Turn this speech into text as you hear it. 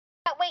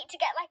Can't wait to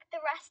get like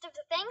the rest of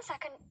the things so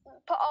I can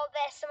put all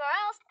this somewhere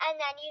else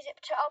and then use it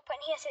to all put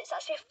in here so it's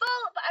actually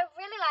full. But I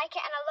really like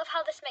it and I love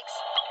how this makes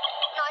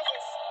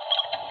noises.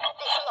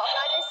 Makes a lot of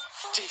noises.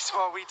 Jeez,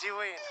 what are we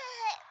doing?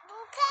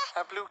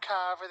 A blue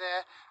car over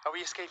there. Are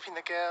we escaping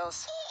the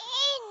girls?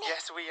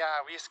 Yes, we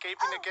are. We're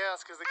escaping the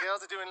girls because the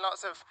girls are doing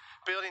lots of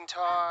building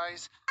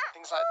toys,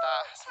 things like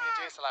that. So me and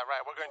Jace are like,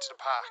 right, we're going to the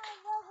park.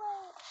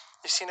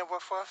 You seen a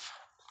woof woof?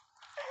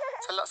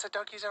 So lots of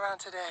doggies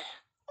around today.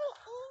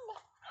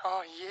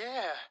 Oh,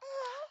 yeah.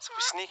 So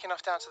we're sneaking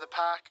off down to the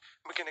park.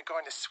 We're going to go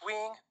on the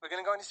swing. We're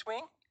going to go on the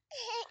swing?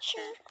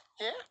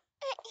 Yeah?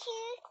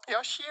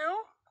 Your shoe?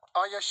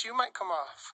 Oh, your shoe might come off.